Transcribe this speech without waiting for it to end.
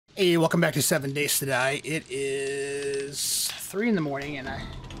Hey, welcome back to 7 Days to Die. It is 3 in the morning, and I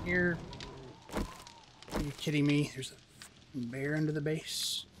hear... Are you kidding me? There's a bear under the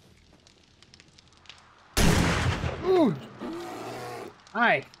base. Ooh!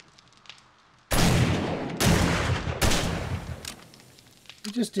 Hi. Let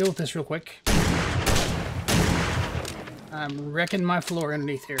me just deal with this real quick. I'm wrecking my floor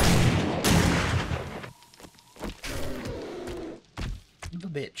underneath here. Of a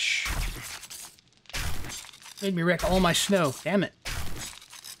bitch. Made me wreck all my snow. Damn it.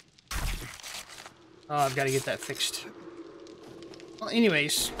 Oh, I've got to get that fixed. Well,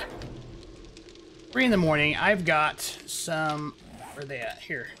 anyways. 3 in the morning. I've got some... Where are they at?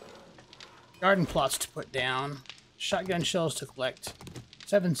 Here. Garden plots to put down. Shotgun shells to collect.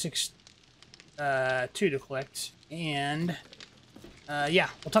 7.62 to collect. And... yeah,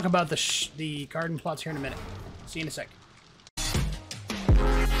 we'll talk about the garden plots here in a minute. See you in a sec.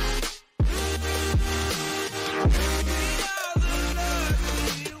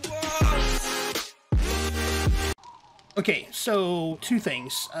 Okay, so 2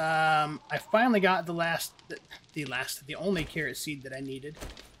 things. I finally got the only carrot seed that I needed.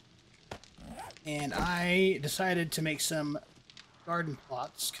 And I decided to make some garden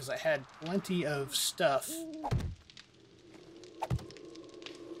plots because I had plenty of stuff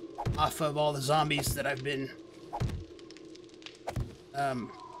off of all the zombies that I've been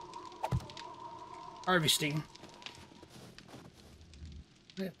harvesting.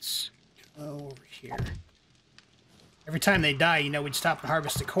 Let's go over here. Every time they die, you know, we'd stop and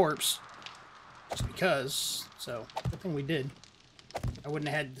harvest a corpse. Just because. So, good thing we did. I wouldn't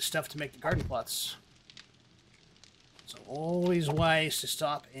have had the stuff to make the garden plots. So, always wise to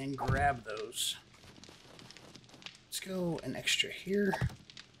stop and grab those. Let's go an extra here.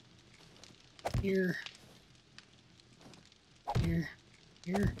 Here. Here.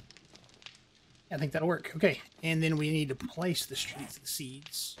 Here. I think that'll work. Okay. And then we need to place the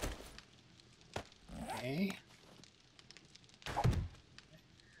seeds. Okay.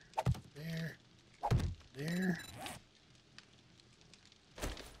 There.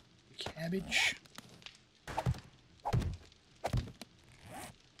 Cabbage.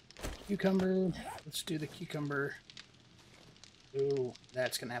 Cucumber. Let's do the cucumber. Ooh,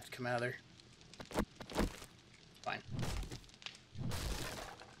 that's gonna have to come out of there. Fine.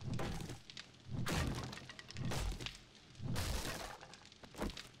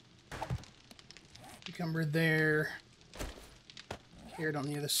 Cucumber there. Carrot on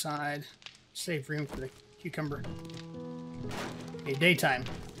the other side. Save room for the cucumber. Okay, daytime.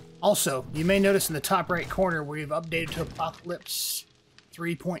 Also, you may notice in the top right corner we've updated to Apocalypse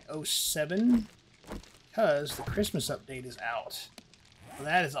 3.07 because the Christmas update is out. So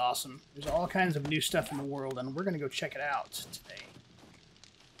that is awesome. There's all kinds of new stuff in the world, and we're going to go check it out today.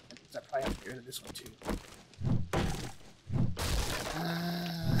 I probably have to get rid of this one too.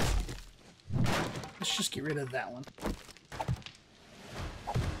 Let's just get rid of that one.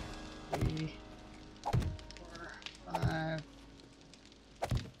 3, 4, 5,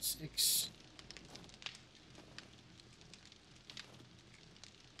 6.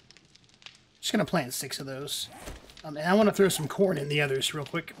 Just gonna plant 6 of those. And I want to throw some corn in the others real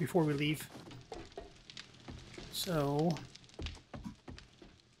quick before we leave. So,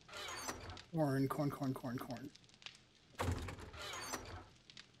 corn.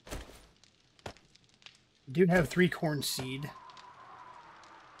 I do have 3 corn seed.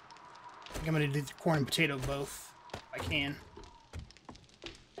 I think I'm going to do the corn and potato both, if I can.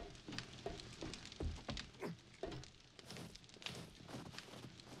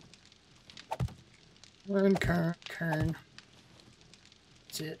 Kern.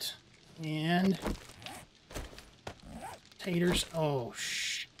 That's it. And taters. Oh,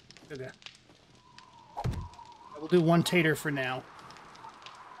 shh. Okay. I will do 1 tater for now.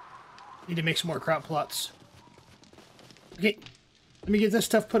 Need to make some more crop plots. Okay. Let me get this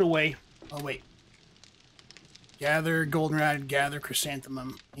stuff put away. Oh, wait. Gather goldenrod, gather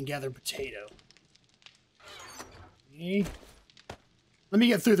chrysanthemum, and gather potato. Okay. Let me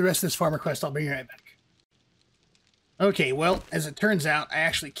get through the rest of this farmer quest. I'll bring you right back. Okay, well, as it turns out, I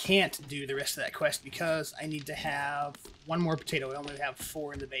actually can't do the rest of that quest because I need to have 1 more potato. I only have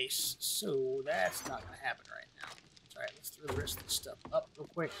 4 in the base, so that's not going to happen right now. All right, let's throw the rest of this stuff up real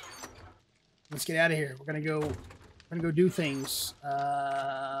quick. Let's get out of here. We're gonna go do things.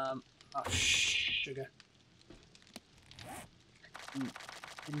 Oh, sugar.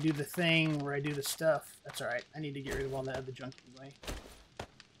 Didn't do the thing where I do the stuff. That's all right. I need to get rid of all that other junk anyway.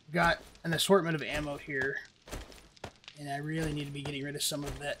 Got an assortment of ammo here. And I really need to be getting rid of some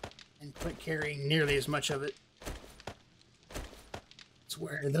of that and quit carrying nearly as much of it. It's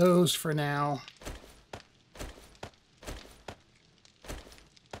wear those for now.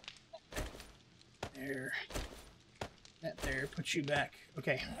 There. That there. Put you back.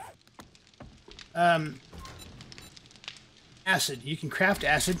 Okay. Acid. You can craft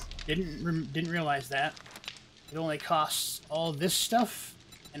acid. Didn't realize that. It only costs all this stuff,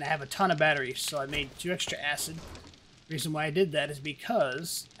 and I have a ton of batteries, so I made 2 extra acid. The reason why I did that is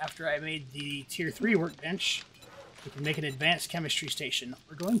because after I made the tier 3 workbench, we can make an advanced chemistry station.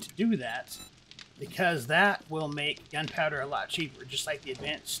 We're going to do that because that will make gunpowder a lot cheaper, just like the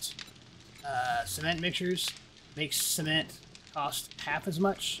advanced cement mixers. Makes cement cost half as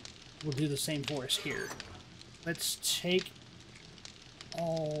much. We'll do the same for us here. Let's take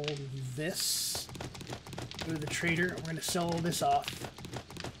all this, go to the trader. We're going to sell all this off.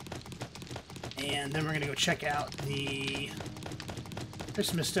 And then we're going to go check out the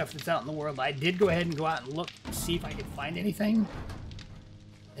Christmas stuff that's out in the world. I did go ahead and go out and look and see if I could find anything.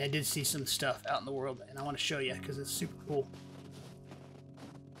 And I did see some stuff out in the world, and I want to show you because it's super cool.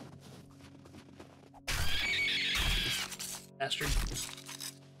 Bastard.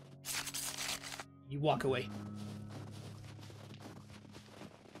 You walk away.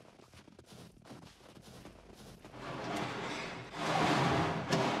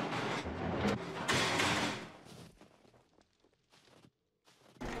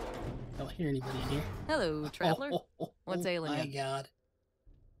 Don't hear anybody in here. Hello, traveler. What's ailing you? Oh my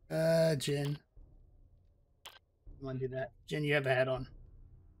god. Jen. Come on, do that. Jen, you have a hat on.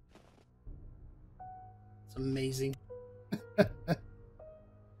 It's amazing.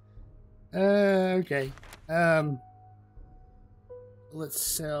 Okay. Let's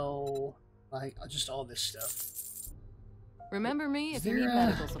sell like just all this stuff. Remember me if you need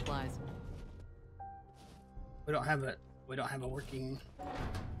medical supplies. We don't have a working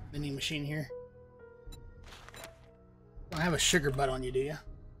vending machine here. You don't have a sugar butt on you, do you?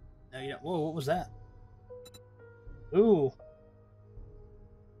 No, you don't. Whoa, what was that? Ooh.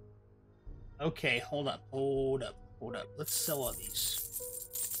 Okay, hold up. Let's sell all these.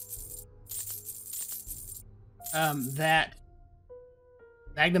 That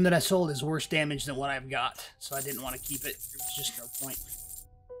Magnum that I sold is worse damage than what I've got, so I didn't want to keep it. There was just no point.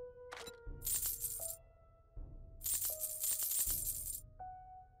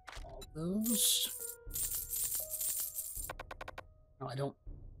 All those. No, I don't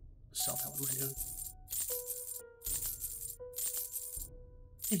sell that. What am I doing?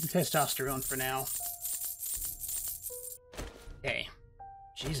 Keep the testosterone for now. Okay.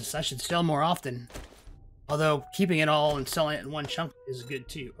 Jesus, I should sell more often. Although, keeping it all and selling it in one chunk is good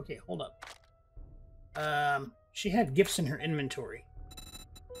too. Okay, hold up. She had gifts in her inventory.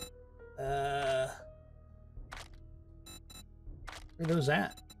 Where are those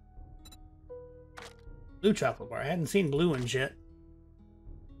at? Blue chocolate bar. I hadn't seen blue ones yet.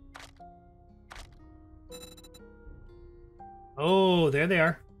 Oh, there they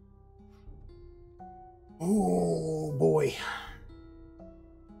are. Oh, boy.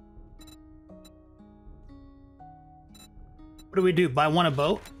 What do we do? Buy one a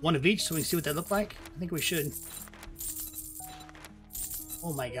boat? One of each so we can see what they look like? I think we should.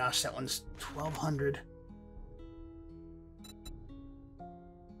 Oh my gosh, that one's 1,200.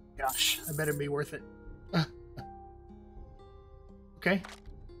 Gosh, that better be worth it. Okay.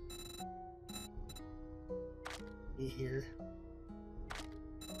 Here.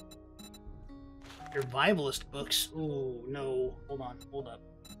 Survivalist books. Oh, no. Hold up.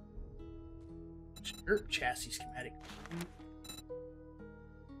 Skirt chassis schematic.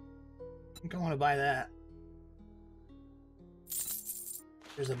 I think I want to buy that.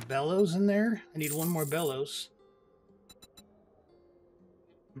 There's a bellows in there. I need one more bellows.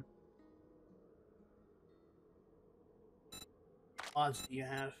 Odds do you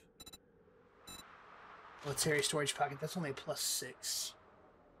have? Let's carry storage pocket. That's only a +6.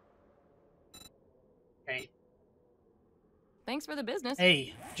 Okay. Thanks for the business.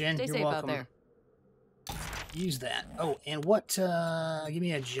 Hey, Jen, Stay you're safe welcome. out there. Use that. Oh, and what? Give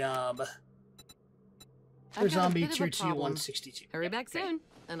me a job. For zombie tier 2 162. Hurry back soon,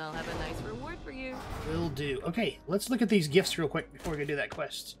 and I'll have a nice reward for you. Will do. Okay, let's look at these gifts real quick before we go do that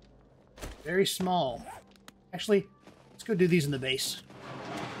quest. Very small. Actually, let's go do these in the base.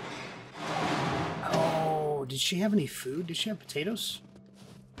 Oh, did she have any food? Did she have potatoes?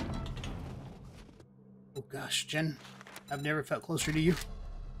 Oh gosh, Jen, I've never felt closer to you.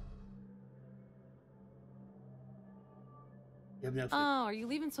 You have no food. Oh, are you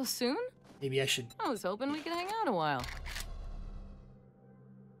leaving so soon? Maybe I should. I was hoping we could hang out a while.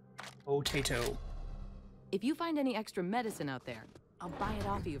 Potato. If you find any extra medicine out there, I'll buy it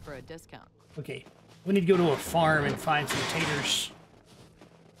off you for a discount. Okay, we need to go to a farm and find some taters.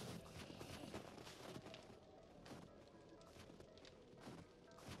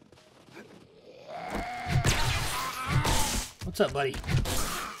 What's up, buddy?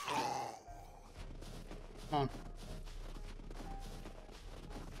 Come on.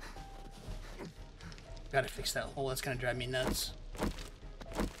 Gotta fix that hole. That's gonna drive me nuts.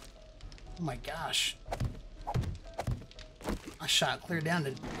 Oh my gosh. I shot clear down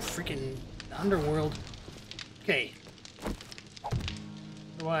to freaking underworld. Okay.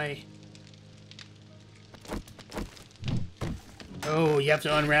 Do I... Oh, you have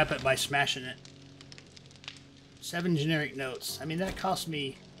to unwrap it by smashing it. 7 generic notes. I mean, that cost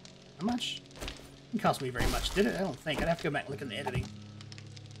me... How much? It didn't cost me very much, did it? I don't think. I'd have to go back and look in the editing.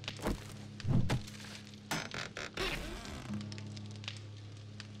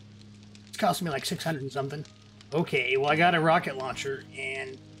 It's cost me like 600 and something. Okay, well, I got a rocket launcher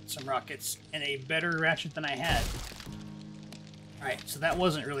and some rockets and a better ratchet than I had. Alright, so that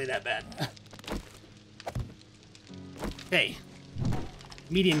wasn't really that bad. Okay.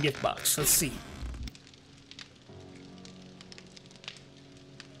 Medium gift box. Let's see.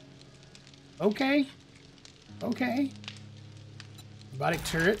 Okay. Okay. Robotic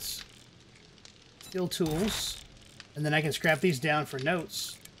turrets. Steel tools. And then I can scrap these down for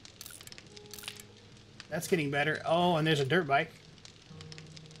notes. That's getting better. Oh, and there's a dirt bike.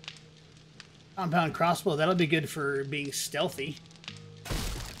 Compound crossbow. That'll be good for being stealthy.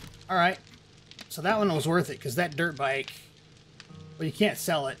 Alright. So that one was worth it, because that dirt bike... Well, you can't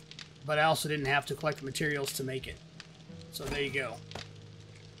sell it, but I also didn't have to collect the materials to make it. So there you go.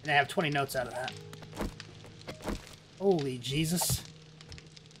 And I have 20 notes out of that. Holy Jesus.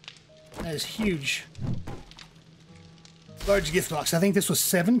 That is huge. Large gift box. I think this was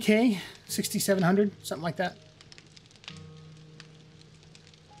 7K? 6,700? Something like that.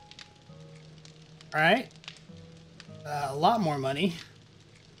 Alright. A lot more money.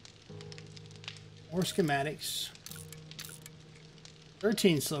 More schematics.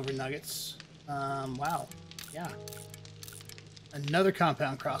 13 silver nuggets. Wow. Yeah. Another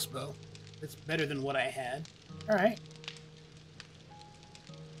compound crossbow. That's better than what I had. Alright.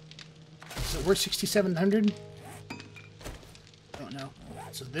 So we're 6,700? I don't know.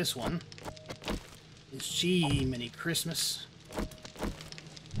 So this one is Gee-many Christmas.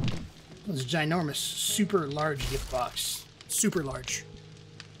 It's a ginormous, super large gift box. Super large.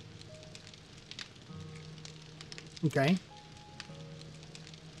 Okay.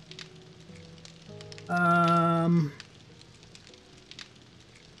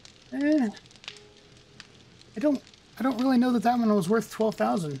 I don't really know that that one was worth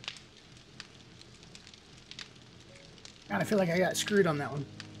 12,000. God, I feel like I got screwed on that one.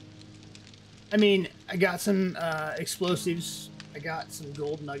 I mean, I got some explosives. I got some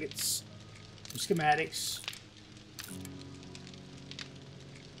gold nuggets, some schematics.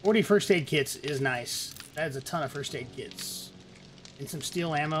 40 first aid kits is nice. That is a ton of first aid kits. And some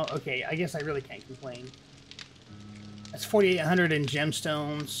steel ammo. Okay, I guess I really can't complain. That's 4,800 in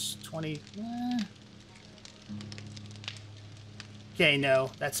gemstones. 20... Okay, no.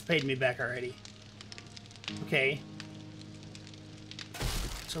 That's paid me back already. Okay.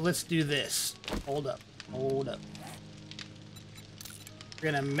 So let's do this. Hold up. Hold up.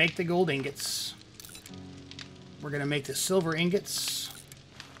 We're going to make the gold ingots. We're going to make the silver ingots.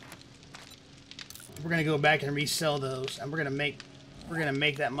 We're going to go back and resell those. And we're going to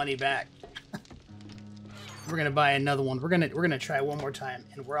make that money back. We're going to buy another one. We're going to try one more time.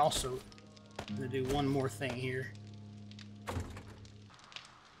 And we're also going to do one more thing here.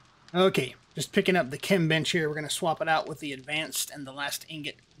 Okay, just picking up the chem bench here. We're going to swap it out with the advanced, and the last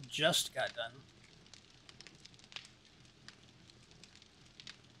ingot just got done.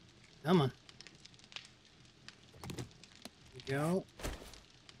 Come on. There we go.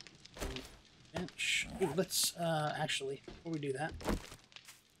 Bench. Ooh, let's, actually, before we do that,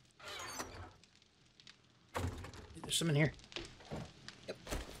 there's some in here. Yep.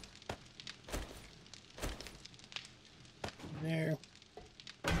 There.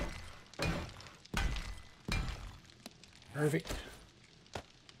 Perfect.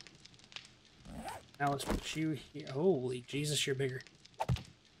 Now let's put you here. Holy Jesus, you're bigger.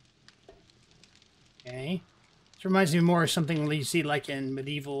 Okay. This reminds me more of something you see like in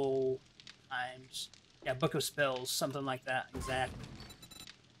medieval times. Yeah, Book of Spells, something like that. Exactly.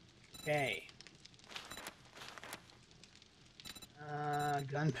 Okay.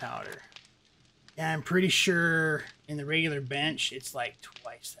 Gunpowder. Yeah, I'm pretty sure in the regular bench it's like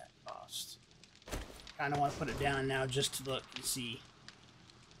twice that cost. Kind of want to put it down now just to look and see.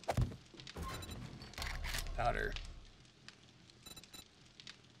 Powder.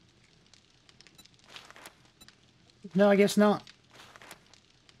 No, I guess not.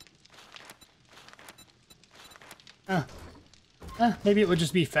 Maybe it would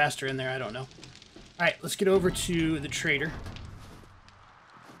just be faster in there. I don't know. Alright, let's get over to the trader.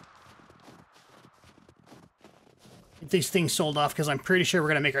 these things sold off because I'm pretty sure we're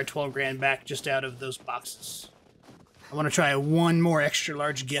going to make our 12 grand back just out of those boxes. I want to try one more extra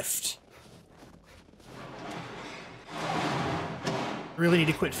large gift. Really need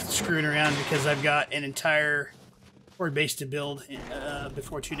to quit screwing around because I've got an entire horde base to build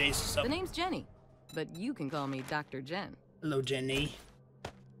before 2 days is up. The name's Jenny, but you can call me Dr. Jen. Hello, Jenny.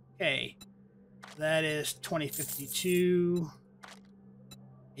 Okay. That is 2052.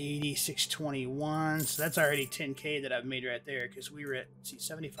 8621. So that's already 10K that I've made right there because we were at, let's see,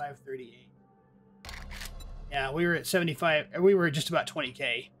 7538. Yeah, we were at 75. We were just about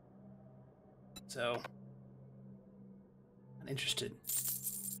 20K. So, I'm interested.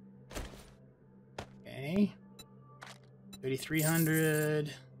 Okay.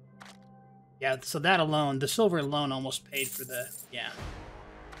 3,300. Yeah, so that alone, the silver alone almost paid for the, yeah.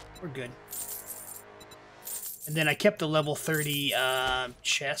 We're good. And then I kept the level 30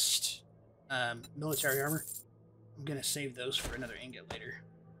 chest, military armor. I'm going to save those for another ingot later.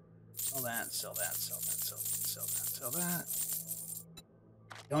 Sell that, sell that, sell that, sell that, sell that, sell that.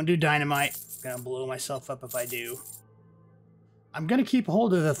 Don't do dynamite. I'm going to blow myself up if I do. I'm going to keep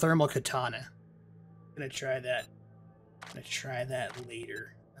hold of the thermal katana. I'm going to try that. I'm going to try that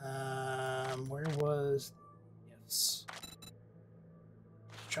later. Where was... Yes.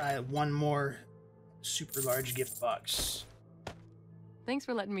 Try one more super large gift box. Thanks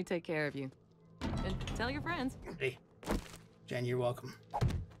for letting me take care of you. And tell your friends. Hey, Jen, you're welcome.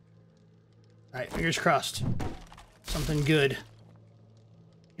 Alright, fingers crossed. Something good.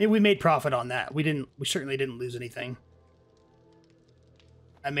 Maybe we made profit on that. We certainly didn't lose anything.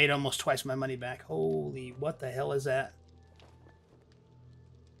 I made almost twice my money back. Holy, what the hell is that?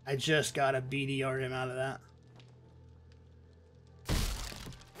 I just got a BDRM out of that.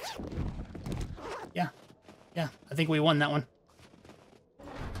 Yeah, I think we won that one.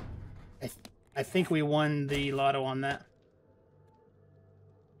 I think we won the lotto on that.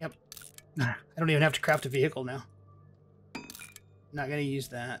 Yep. I don't even have to craft a vehicle now. Not gonna use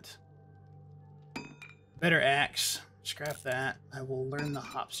that. Better axe. Scrap that. I will learn the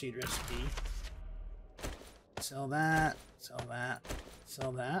hop seed recipe. Sell that. Sell that.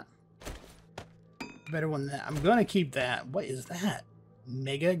 Sell that. Better one than that. I'm gonna keep that. What is that?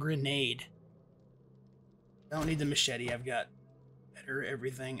 Mega grenade. I don't need the machete. I've got better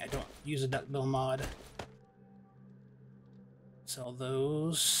everything. I don't use a duckbill mod. Sell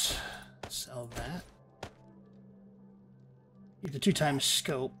those. Sell that. Keep the 2x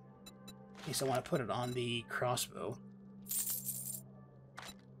scope in case I want to put it on the crossbow.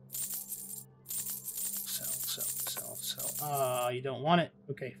 Sell. You don't want it?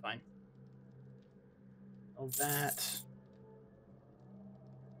 Okay, fine. Sell that.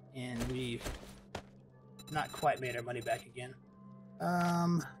 And we've not quite made our money back again.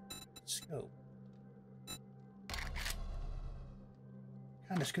 Scope. What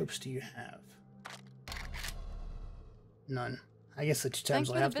kind of scopes do you have? None. I guess the 2x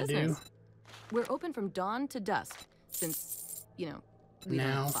will have to do. We're open from dawn to dusk, since, you know, we don't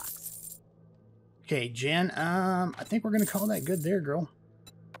have a box. Okay, Jen, I think we're gonna call that good there, girl.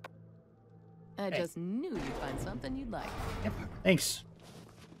 I just knew you'd find something you'd like. Yep, thanks.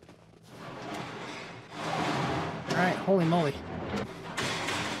 Alright, holy moly.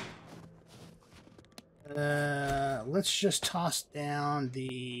 Let's just toss down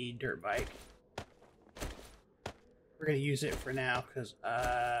the dirt bike. We're going to use it for now, because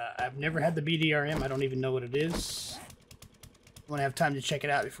I've never had the BDRM. I don't even know what it is. I want to have time to check it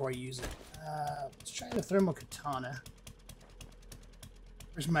out before I use it. Let's try the thermal katana.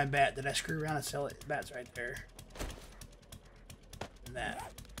 Where's my bat? Did I screw around and sell it? The bat's right there. And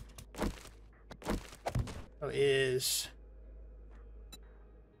that. So is...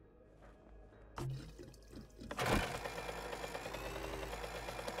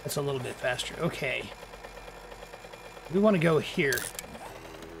 That's a little bit faster. Okay. We want to go here.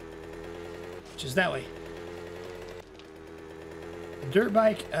 Which is that way. The dirt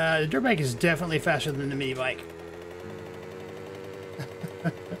bike is definitely faster than the mini bike.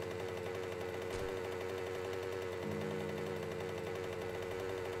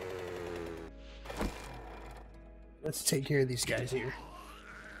 Let's take care of these guys here.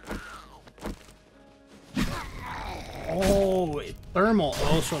 Oh, thermal.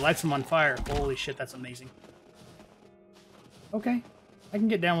 Oh, so it lights them on fire. Holy shit, that's amazing. Okay, I can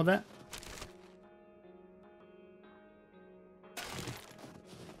get down with that.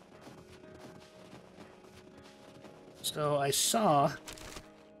 So I saw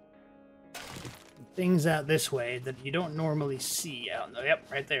things out this way that you don't normally see out in the...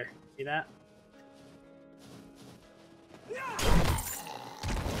 Yep, right there. See that?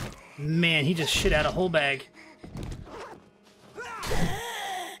 Man, he just shit out a whole bag.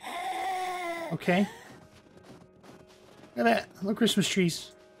 Okay. Look at that. Little Christmas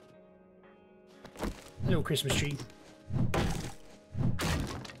trees. Little Christmas tree.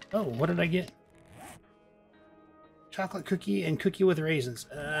 Oh, what did I get? Chocolate cookie and cookie with raisins.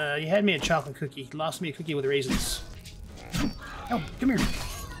 You had me a chocolate cookie. Lost me a cookie with raisins. Oh, come here.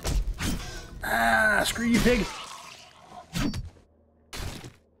 Ah, screw you, pig.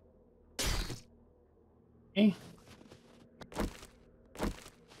 Okay.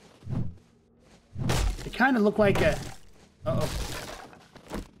 They kind of look like a... Uh-oh.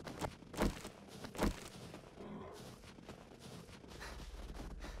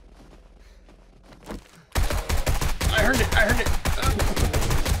 I heard it. Oh.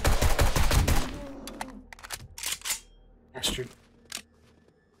 Bastard.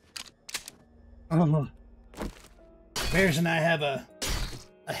 Oh. Bears and I have a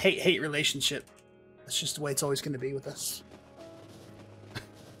hate-hate relationship. That's just the way it's always going to be with us.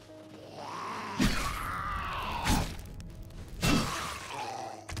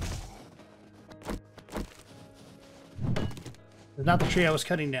 It's not the tree I was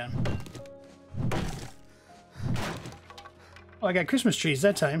cutting down. Oh, I got Christmas trees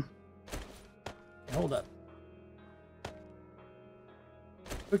that time. Okay, hold up.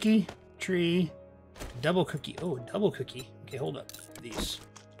 Cookie, tree, double cookie. Oh, double cookie. Okay, hold up. These.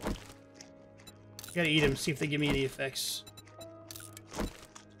 Gotta eat them, see if they give me any effects.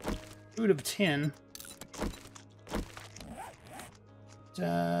 Food of 10.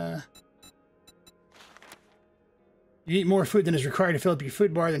 You eat more food than is required to fill up your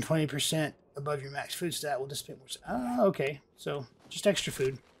food bar than 20% above your max food stat will dissipate more. Ah, okay. So, just extra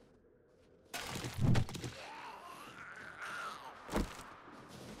food.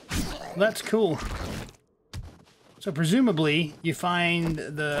 That's cool. So, presumably, you find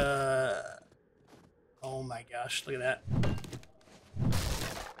the... Oh my gosh, look at that.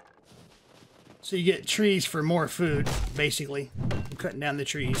 So you get trees for more food, basically. I'm cutting down the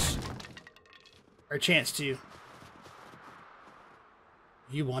trees. Or a chance to.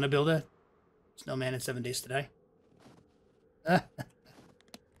 You want to build a snowman in 7 days to die?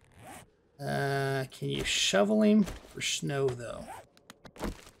 Can you shovel him for snow, though?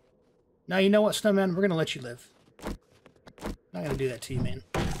 Now, you know what, snowman? We're going to let you live. Not going to do that to you, man.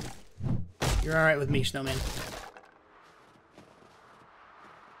 You're alright with me, snowman.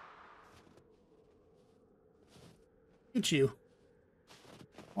 Look at you.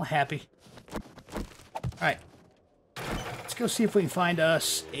 All happy. Alright. Let's go see if we can find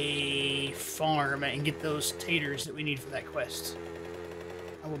us a farm and get those taters that we need for that quest.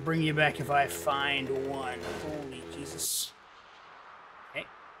 I will bring you back if I find one. Holy Jesus. Okay.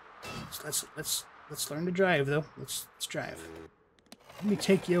 Let's learn to drive, though. Let's drive. Let me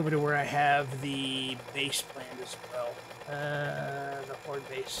take you over to where I have the base planned as well. The horde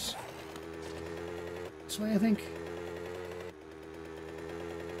base. This way, I think.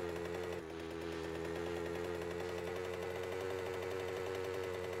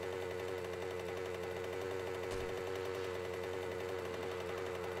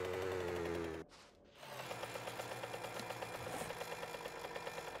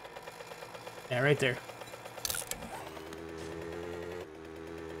 Yeah, right there.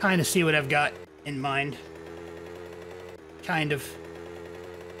 Kind of see what I've got in mind. Kind of.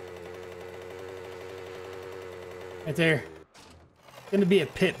 Right there. Gonna be a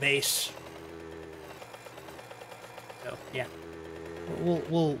pit base. So, yeah.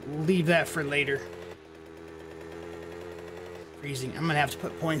 We'll leave that for later. Freezing. I'm gonna have to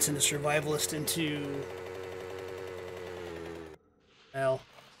put points into Survivalist into... well...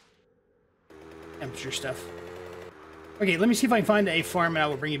 temperature stuff. Okay, let me see if I can find a farm and I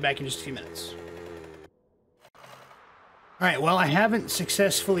will bring you back in just a few minutes. Alright, well, I haven't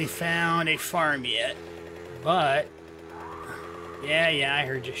successfully found a farm yet, but... Yeah, I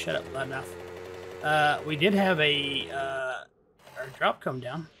heard you. Shut up, loud enough. We did have our drop come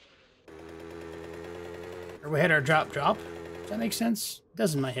down. Or we had our drop. Does that make sense? It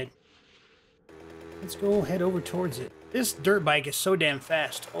does in my head. Let's go head over towards it. This dirt bike is so damn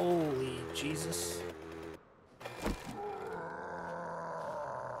fast. Holy Jesus.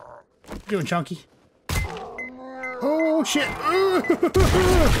 What you doing, Chunky? Oh, shit.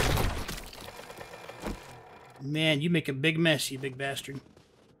 Man, you make a big mess, you big bastard.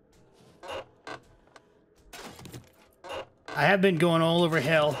 I have been going all over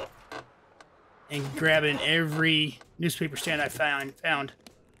hell and grabbing every newspaper stand I found.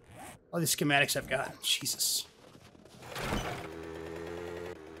 All the schematics I've got. Jesus.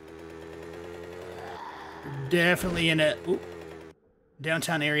 Definitely in a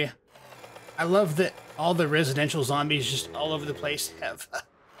downtown area. I love that all the residential zombies just all over the place have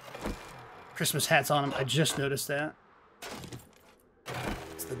Christmas hats on them. I just noticed that.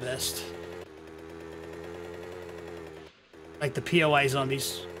 It's the best. Like the POI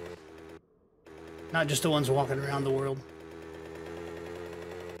zombies. Not just the ones walking around the world.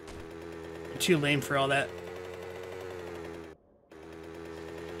 They're too lame for all that.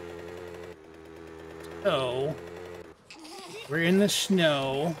 So, we're in the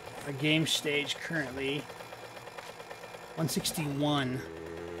snow. Our game stage currently 161.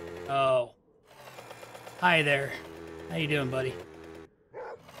 Oh. Hi there. How you doing, buddy?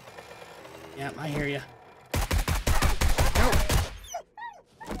 Yep, I hear you.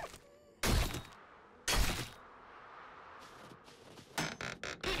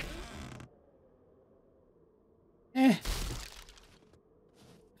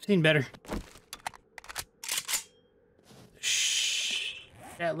 Seen better. Shh.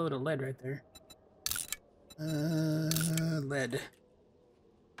 That load of lead right there. Lead.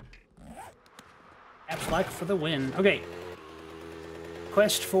 Like for the win. Okay.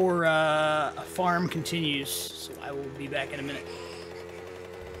 Quest for a farm continues, so I will be back in a minute.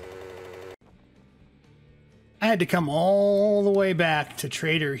 I had to come all the way back to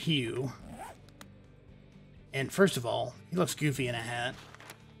Trader Hugh. And first of all, he looks goofy in a hat.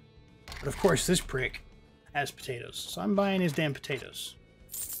 But of course, this prick has potatoes, so I'm buying his damn potatoes.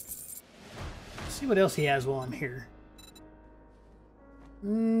 Let's see what else he has while I'm here.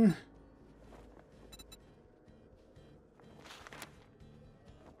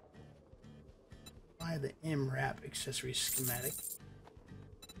 Buy the MRAP accessory schematic.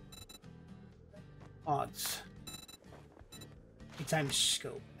 Odds. Times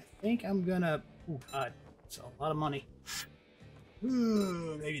scope. I think I'm gonna. Oh God, it's a lot of money.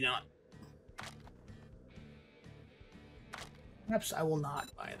 Maybe not. Perhaps I will not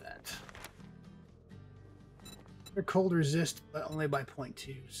buy that. They're cold resist, but only by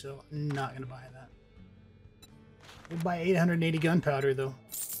 0.2, so I'm not gonna buy that. We'll buy 880 gunpowder though.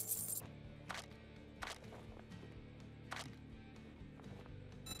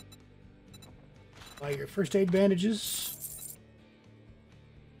 Buy your first aid bandages.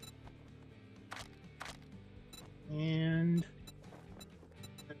 And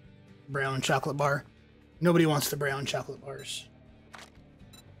brown chocolate bar. Nobody wants the brown chocolate bars.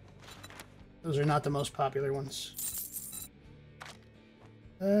 Those are not the most popular ones.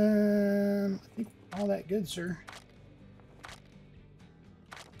 I think all that good, sir.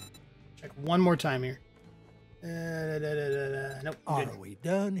 Check one more time here. Nope. Are we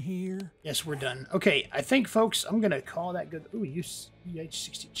done here? Yes, we're done. Okay, I think, folks, I'm gonna call that good. Ooh, use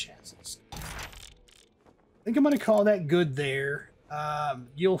EH60 chassis. I think I'm gonna call that good there.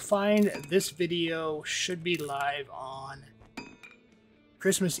 You'll find this video should be live on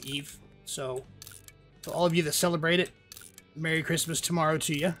Christmas Eve. So to all of you that celebrate it, Merry Christmas tomorrow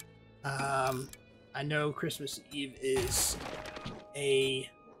to you. I know Christmas Eve is a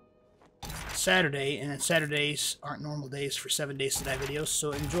Saturday, and Saturdays aren't normal days for 7 Days to Die videos,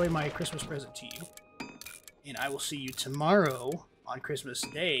 so enjoy my Christmas present to you. And I will see you tomorrow on Christmas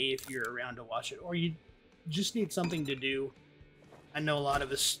Day if you're around to watch it, or you just need something to do. I know a lot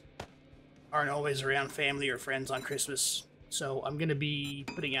of us aren't always around family or friends on Christmas, so I'm going to be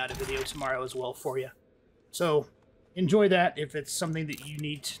putting out a video tomorrow as well for you. So enjoy that if it's something that you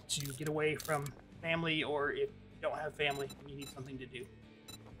need to get away from family, or if you don't have family and you need something to do.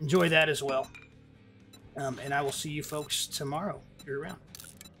 Enjoy that as well. And I will see you folks tomorrow if you're around.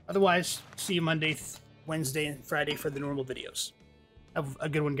 Otherwise, see you Monday, Wednesday, and Friday for the normal videos. Have a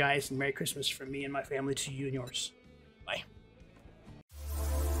good one, guys, and Merry Christmas from me and my family to you and yours. Bye.